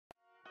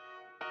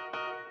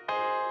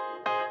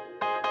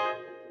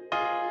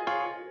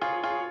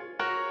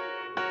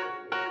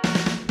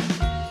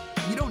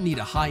don't need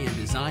a high-end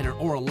designer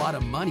or a lot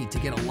of money to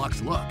get a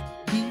luxe look.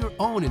 Be your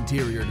own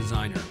interior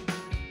designer.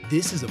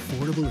 This is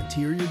Affordable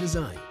Interior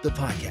Design, the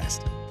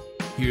podcast.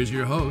 Here's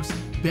your host,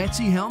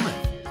 Betsy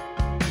Helmuth.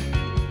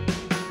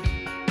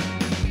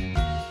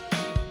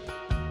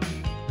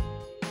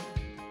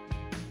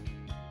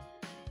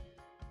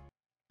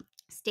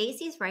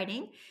 Stacy's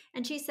writing,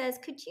 and she says,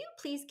 could you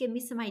please give me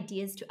some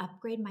ideas to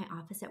upgrade my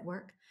office at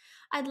work?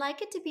 I'd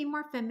like it to be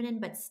more feminine,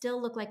 but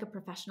still look like a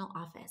professional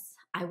office.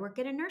 I work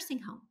at a nursing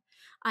home.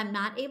 I'm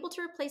not able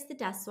to replace the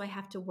desk, so I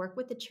have to work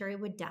with the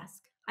cherrywood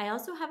desk. I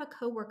also have a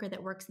coworker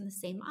that works in the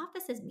same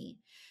office as me.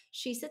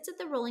 She sits at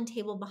the rolling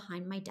table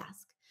behind my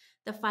desk.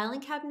 The filing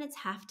cabinets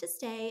have to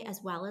stay,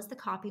 as well as the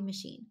copy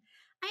machine.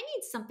 I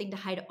need something to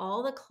hide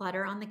all the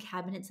clutter on the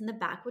cabinets in the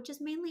back, which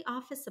is mainly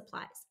office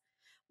supplies.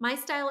 My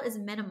style is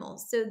minimal,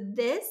 so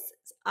this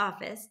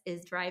office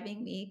is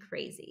driving me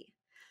crazy.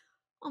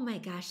 Oh my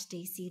gosh,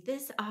 Stacy,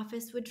 this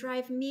office would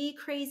drive me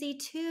crazy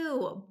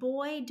too.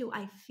 Boy, do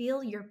I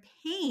feel your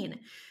pain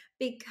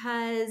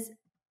because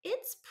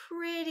it's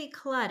pretty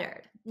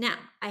cluttered. Now,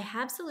 I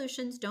have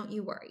solutions, don't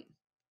you worry.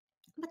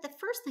 But the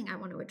first thing I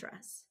want to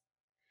address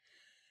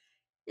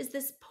is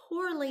this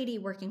poor lady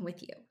working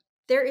with you.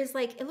 There is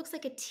it looks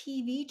like a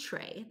TV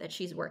tray that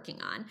she's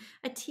working on,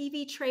 a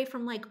TV tray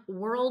from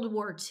World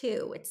War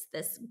II. It's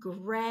this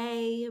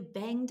gray,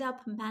 banged up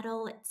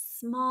metal. It's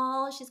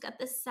small. She's got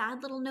this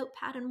sad little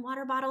notepad and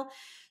water bottle.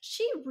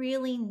 She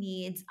really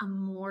needs a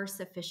more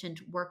sufficient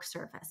work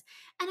surface.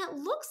 And it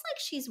looks like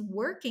she's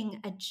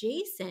working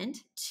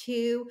adjacent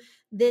to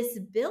this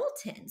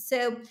built-in.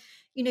 So,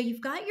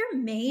 you've got your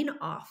main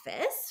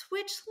office,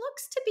 which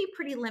looks to be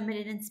pretty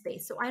limited in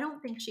space. So I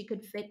don't think she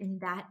could fit in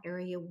that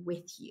area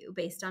with you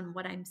based on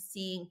what I'm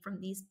seeing from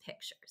these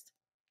pictures.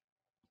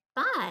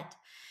 But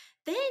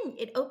then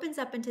it opens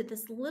up into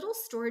this little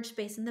storage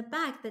space in the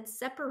back that's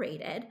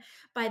separated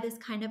by this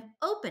kind of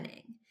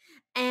opening.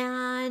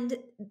 And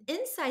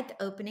inside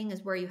the opening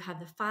is where you have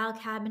the file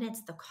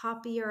cabinets, the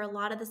copier, a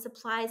lot of the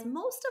supplies,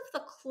 most of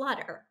the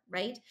clutter,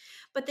 right?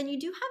 But then you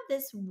do have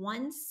this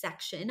one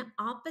section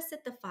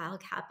opposite the file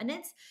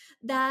cabinets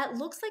that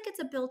looks like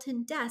it's a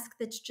built-in desk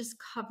that's just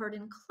covered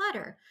in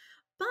clutter.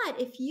 But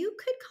if you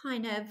could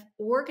kind of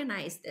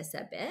organize this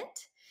a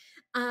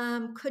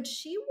bit, could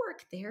she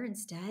work there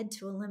instead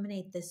to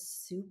eliminate this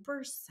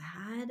super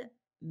sad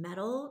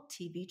metal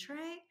TV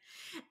tray?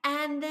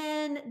 And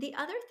then the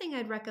other thing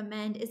I'd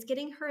recommend is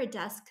getting her a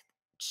desk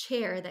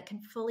chair that can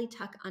fully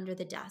tuck under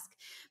the desk,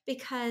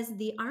 because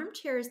the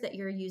armchairs that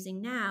you're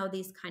using now,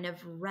 these kind of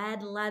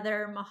red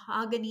leather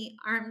mahogany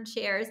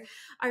armchairs,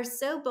 are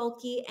so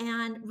bulky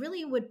and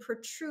really would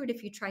protrude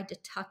if you tried to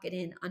tuck it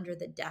in under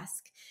the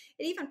desk.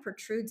 It even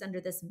protrudes under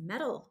this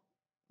metal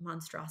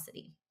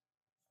monstrosity.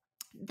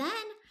 Then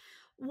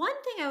one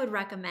thing I would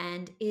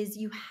recommend is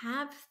you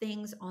have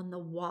things on the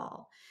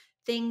wall.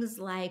 Things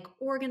like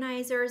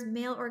organizers,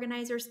 mail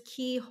organizers,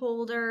 key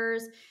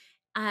holders,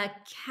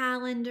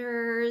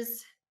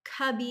 calendars,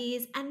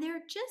 cubbies, and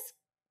they're just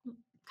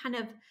kind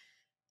of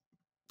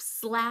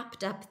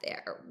slapped up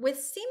there with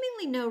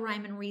seemingly no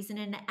rhyme and reason,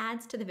 and it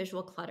adds to the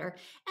visual clutter.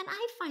 And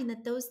I find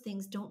that those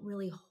things don't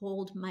really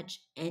hold much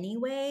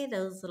anyway.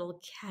 Those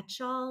little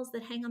catch-alls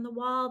that hang on the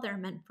wall that are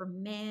meant for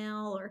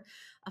mail or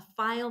a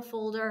file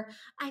folder,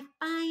 I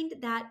find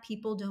that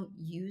people don't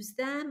use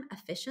them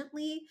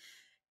efficiently.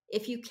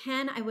 If you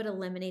can, I would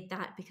eliminate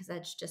that because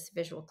that's just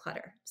visual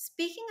clutter.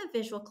 Speaking of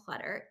visual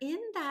clutter, in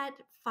that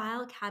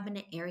file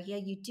cabinet area,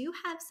 you do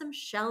have some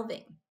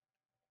shelving.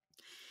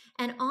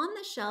 And on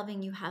the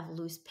shelving, you have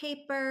loose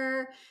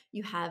paper,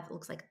 you have,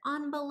 looks like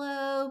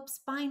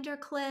envelopes, binder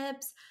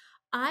clips.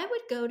 I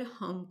would go to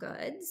Home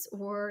Goods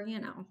or,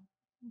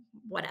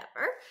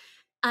 whatever,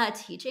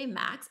 TJ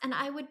Maxx, and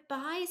I would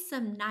buy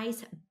some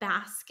nice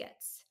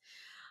baskets.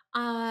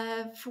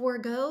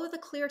 Forgo the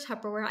clear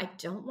Tupperware. I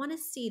don't want to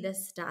see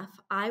this stuff.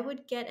 I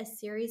would get a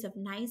series of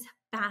nice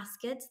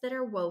baskets that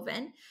are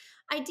woven,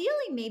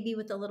 ideally maybe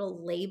with a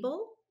little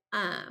label,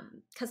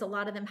 because a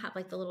lot of them have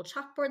the little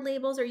chalkboard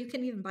labels, or you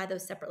can even buy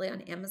those separately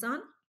on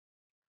Amazon,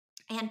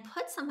 and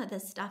put some of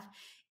this stuff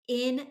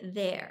in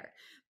there.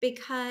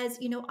 Because,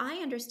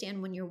 I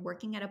understand when you're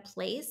working at a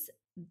place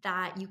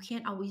that you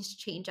can't always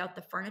change out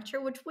the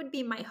furniture, which would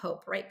be my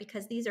hope, right?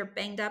 Because these are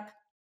banged up.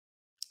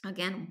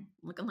 Again,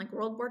 looking like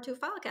World War II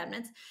file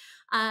cabinets.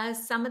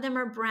 Some of them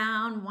are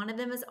brown, one of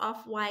them is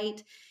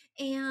off-white,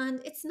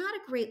 and it's not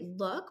a great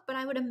look, but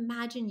I would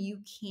imagine you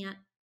can't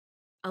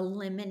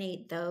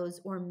eliminate those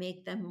or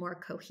make them more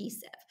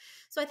cohesive.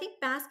 So I think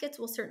baskets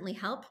will certainly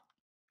help.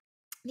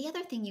 The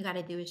other thing you got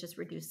to do is just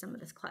reduce some of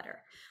this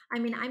clutter. I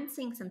mean, I'm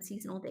seeing some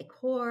seasonal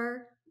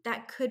decor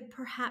that could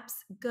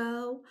perhaps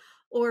go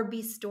or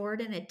be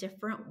stored in a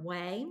different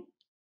way.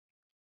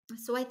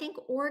 So I think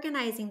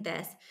organizing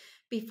this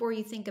before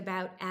you think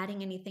about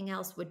adding anything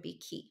else would be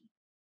key.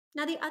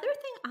 Now, the other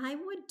thing I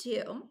would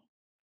do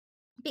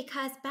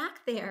because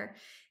back there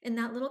in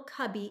that little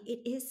cubby,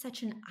 it is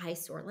such an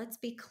eyesore. Let's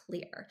be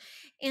clear.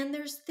 And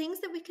there's things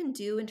that we can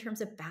do in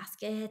terms of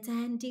baskets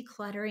and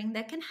decluttering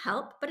that can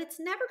help, but it's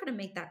never going to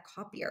make that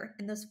copier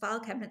and those file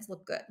cabinets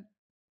look good.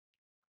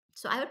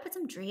 So I would put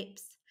some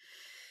drapes.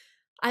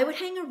 I would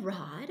hang a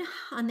rod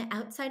on the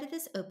outside of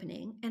this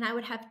opening, and I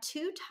would have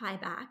 2 tie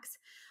backs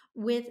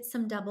with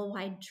some double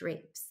wide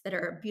drapes that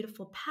are a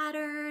beautiful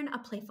pattern, a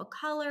playful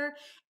color,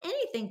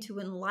 anything to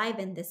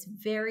enliven this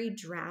very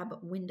drab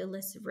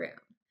windowless room.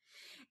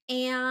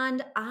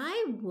 And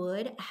I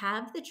would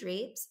have the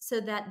drapes so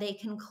that they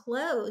can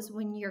close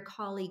when your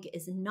colleague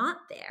is not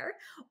there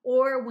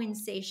or when,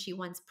 say, she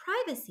wants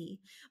privacy.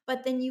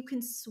 But then you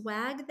can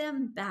swag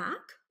them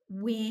back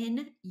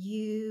when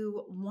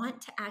you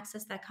want to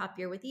access that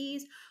copier with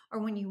ease or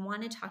when you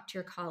want to talk to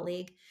your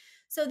colleague.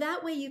 So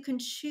that way you can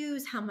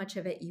choose how much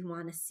of it you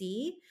want to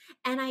see.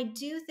 And I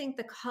do think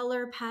the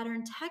color,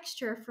 pattern,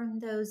 texture from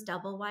those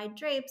double wide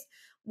drapes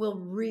will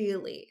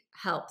really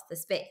help the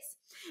space.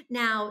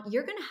 Now,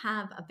 you're going to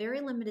have a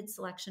very limited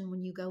selection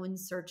when you go and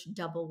search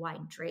double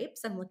wide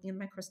drapes. I'm looking at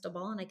my crystal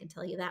ball and I can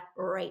tell you that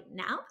right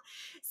now.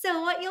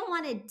 So, what you'll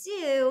want to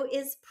do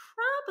is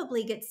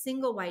probably get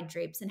single wide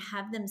drapes and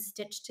have them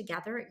stitched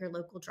together at your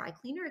local dry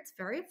cleaner. It's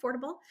very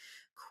affordable,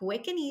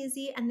 quick and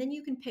easy, and then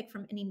you can pick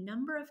from any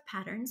number of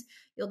patterns.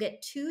 You'll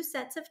get 2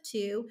 sets of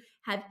 2,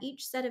 have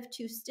each set of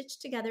 2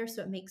 stitched together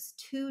so it makes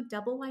 2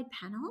 double wide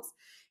panels.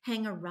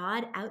 Hang a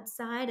rod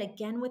outside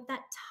again with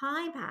that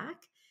tie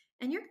back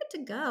and you're good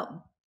to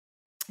go.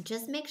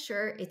 Just make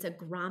sure it's a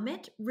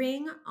grommet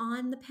ring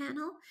on the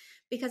panel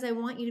because I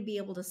want you to be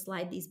able to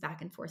slide these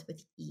back and forth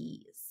with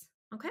ease.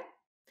 Okay?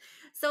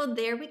 So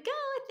there we go.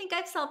 I think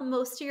I've solved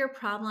most of your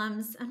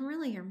problems. And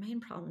really, your main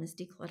problem is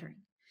decluttering.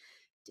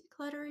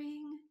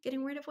 Decluttering,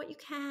 getting rid of what you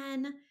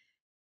can,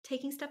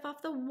 taking stuff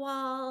off the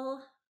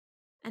wall,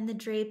 and the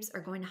drapes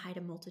are going to hide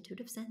a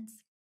multitude of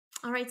sins.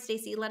 All right,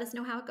 Stacy, let us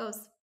know how it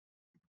goes.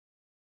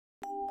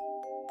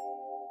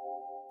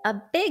 A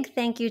big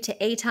thank you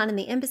to Aton and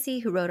the Embassy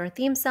who wrote our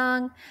theme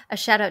song. A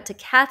shout out to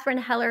Catherine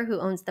Heller who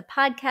owns the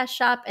podcast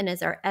shop and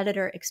is our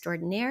editor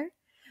extraordinaire.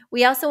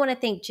 We also want to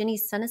thank Ginny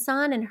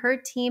Sunasan and her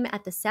team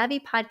at the Savvy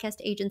Podcast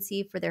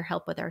Agency for their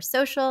help with our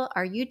social,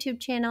 our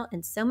YouTube channel,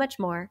 and so much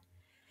more.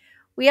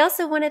 We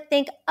also want to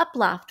thank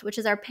Uploft, which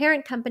is our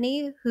parent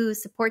company who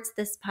supports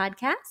this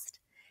podcast.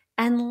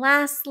 And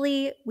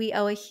lastly, we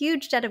owe a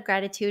huge debt of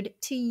gratitude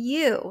to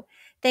you.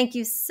 Thank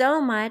you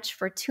so much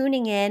for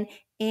tuning in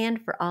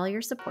and for all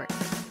your support.